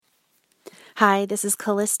Hi, this is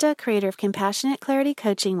Callista, creator of Compassionate Clarity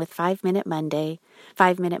Coaching with 5 Minute Monday.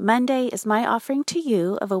 5 Minute Monday is my offering to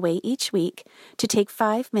you of a way each week to take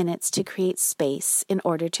 5 minutes to create space in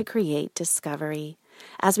order to create discovery.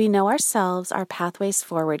 As we know ourselves, our pathways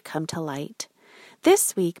forward come to light.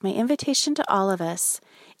 This week, my invitation to all of us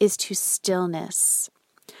is to stillness.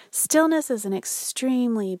 Stillness is an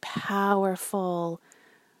extremely powerful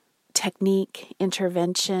technique,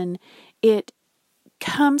 intervention. It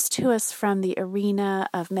comes to us from the arena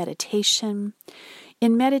of meditation.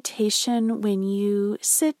 In meditation, when you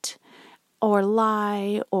sit or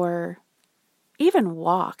lie or even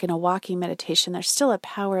walk in a walking meditation, there's still a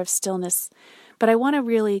power of stillness. But I want to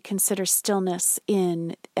really consider stillness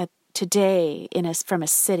today from a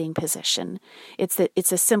sitting position.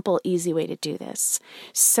 It's a simple, easy way to do this.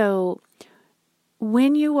 So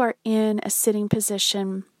when you are in a sitting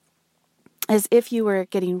position, as if you were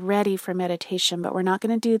getting ready for meditation, but we're not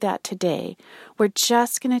going to do that today. We're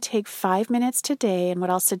just going to take 5 minutes today, and what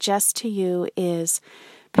I'll suggest to you is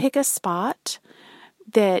pick a spot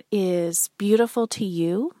that is beautiful to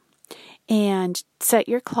you and set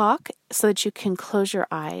your clock so that you can close your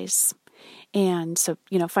eyes. And so,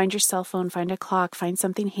 find your cell phone, find a clock, find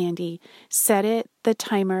something handy, set the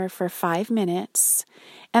timer for 5 minutes,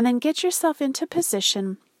 and then get yourself into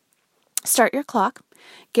position. Start your clock,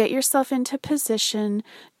 get yourself into position,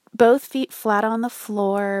 both feet flat on the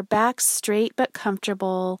floor, back straight but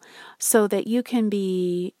comfortable, so that you can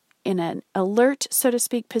be in an alert, so to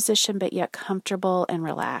speak, position, but yet comfortable and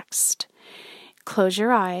relaxed. Close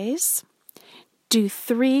your eyes. Do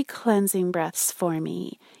 3 cleansing breaths for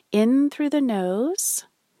me. In through the nose,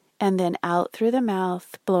 and then out through the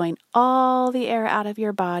mouth, blowing all the air out of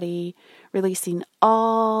your body, releasing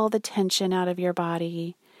all the tension out of your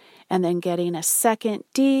body. And then getting a second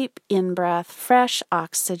deep in-breath, fresh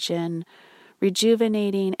oxygen,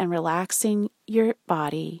 rejuvenating and relaxing your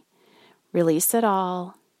body. Release it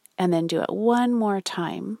all, and then do it one more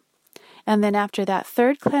time. And then after that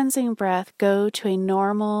third cleansing breath, go to a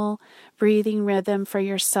normal breathing rhythm for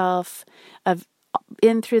yourself of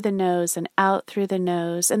in through the nose and out through the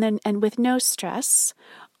nose. And with no stress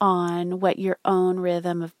on what your own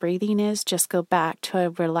rhythm of breathing is, just go back to a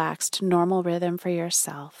relaxed, normal rhythm for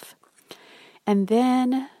yourself. And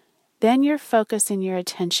then your focus and your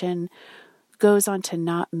attention goes on to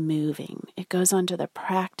not moving. It goes on to the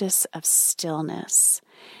practice of stillness.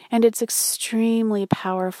 And it's extremely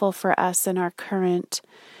powerful for us in our current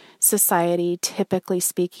society, typically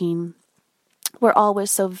speaking. We're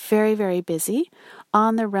always so very, very busy,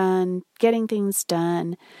 on the run, getting things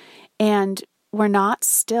done, and we're not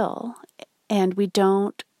still, and we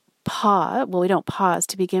don't pause. Well, we don't pause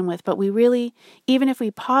to begin with, but we really, even if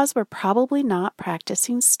we pause, we're probably not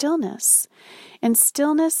practicing stillness. And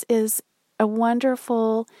stillness is a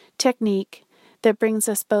wonderful technique that brings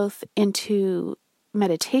us both into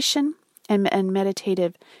meditation and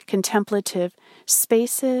meditative, contemplative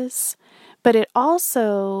spaces, but it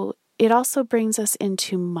also brings us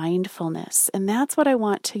into mindfulness. And that's what I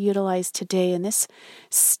want to utilize today in this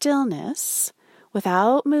stillness,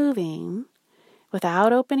 without moving,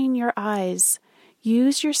 without opening your eyes.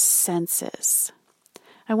 Use your senses.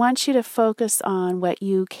 I want you to focus on what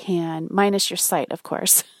you can, minus your sight, of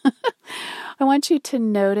course. I want you to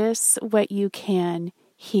notice what you can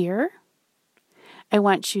hear. I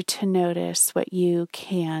want you to notice what you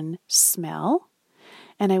can smell.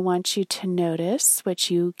 And I want you to notice what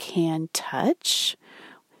you can touch,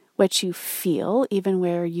 what you feel, even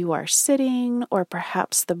where you are sitting, or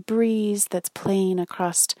perhaps the breeze that's playing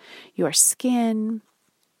across your skin.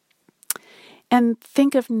 And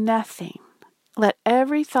think of nothing. Let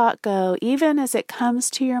every thought go, even as it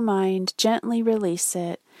comes to your mind, gently release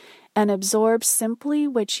it, and absorb simply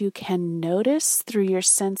what you can notice through your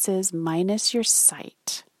senses minus your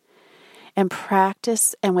sight. And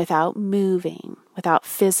practice, and without moving, without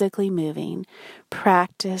physically moving,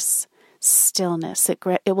 practice stillness. It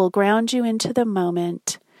will ground you into the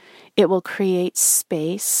moment. It will create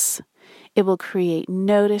space. It will create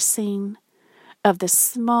noticing of the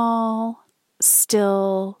small,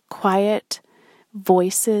 still, quiet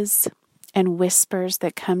voices and whispers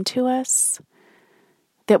that come to us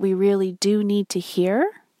that we really do need to hear,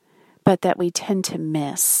 but that we tend to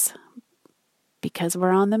miss because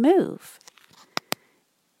we're on the move.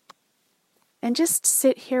 And just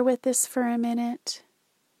sit here with this for a minute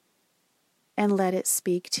and let it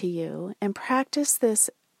speak to you. And practice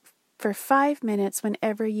this for 5 minutes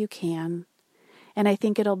whenever you can. And I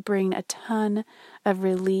think it'll bring a ton of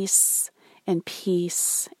release and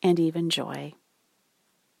peace and even joy.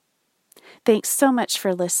 Thanks so much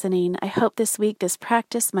for listening. I hope this week this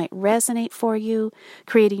practice might resonate for you,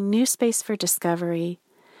 creating new space for discovery.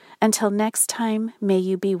 Until next time, may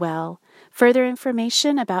you be well. Further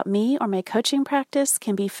information about me or my coaching practice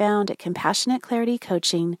can be found at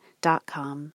CompassionateClarityCoaching.com.